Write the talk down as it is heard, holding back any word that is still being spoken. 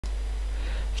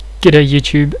G'day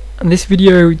YouTube. This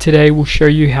video today will show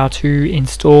you how to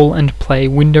install and play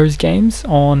Windows games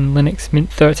on Linux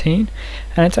Mint 13,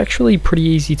 and it's actually pretty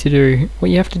easy to do.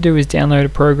 What you have to do is download a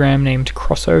program named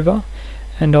Crossover,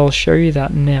 and I'll show you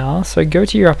that now. So go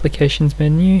to your applications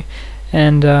menu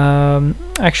and I'll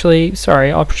show you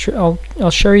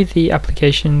the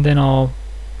application, then I'll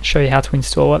show you how to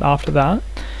install it after that.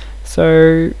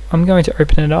 So I'm going to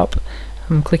open it up.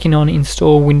 I'm clicking on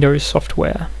install Windows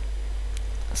software.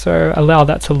 So allow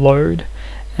that to load,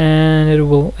 and it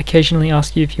will occasionally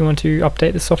ask you if you want to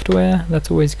update the software. That's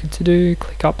always good to do.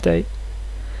 Click update,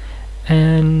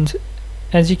 and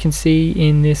as you can see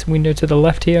in this window to the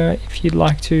left here, if you'd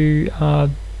like to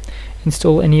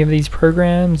install any of these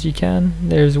programs, you can.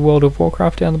 There's World of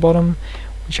Warcraft down the bottom,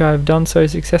 which I've done so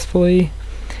successfully,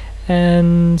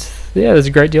 and yeah, there's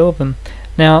a great deal of them.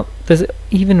 Now there's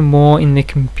even more in the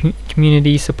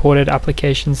community supported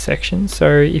applications section,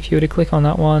 so if you were to click on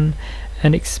that one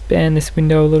and expand this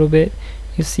window a little bit,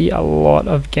 you'll see a lot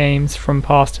of games from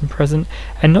past and present,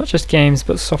 and not just games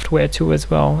but software too as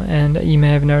well. And you may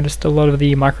have noticed a lot of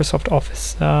the Microsoft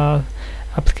Office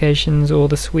applications or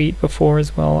the suite before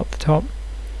as well up the top,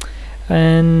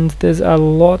 and there's a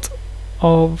lot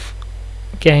of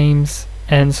games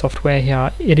and software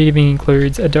here. It even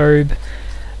includes Adobe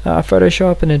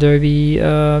Photoshop and Adobe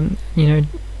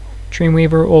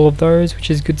Dreamweaver, all of those,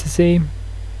 which is good to see.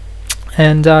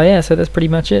 And yeah, so that's pretty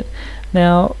much it.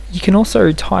 Now you can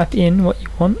also type in what you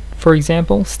want. For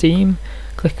example, Steam.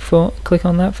 Click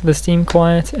on that for the Steam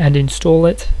client and install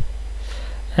it,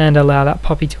 and allow that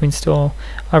puppy to install.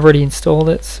 I've already installed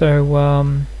it, so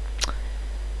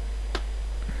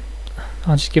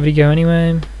I'll just give it a go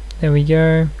anyway. There we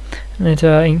go, and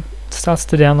it starts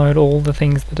to download all the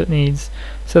things that it needs.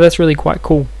 So that's really quite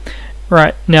cool.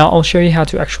 Right, now I'll show you how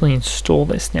to actually install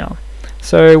this now.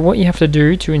 So what you have to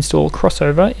do to install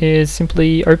Crossover is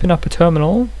simply open up a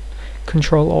terminal,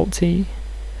 Control-Alt-T,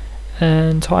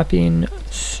 and type in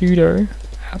sudo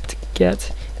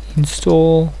apt-get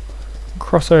install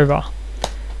Crossover,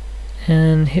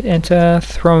 and hit enter,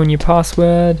 throw in your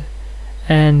password,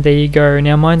 and there you go.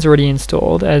 Now mine's already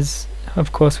installed, as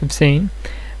of course we've seen,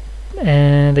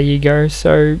 and there you go.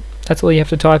 So that's all you have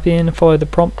to type in, follow the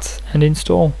prompts and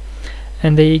install,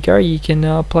 and there you go. You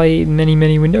can play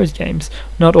many Windows games,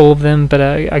 not all of them, but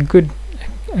a good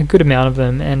amount of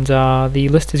them, and the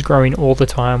list is growing all the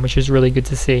time, which is really good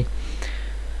to see.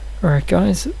 Alright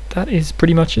guys, that is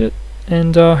pretty much it,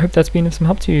 and I hope that's been of some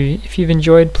help to you. If you've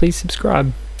enjoyed, please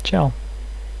subscribe. Ciao.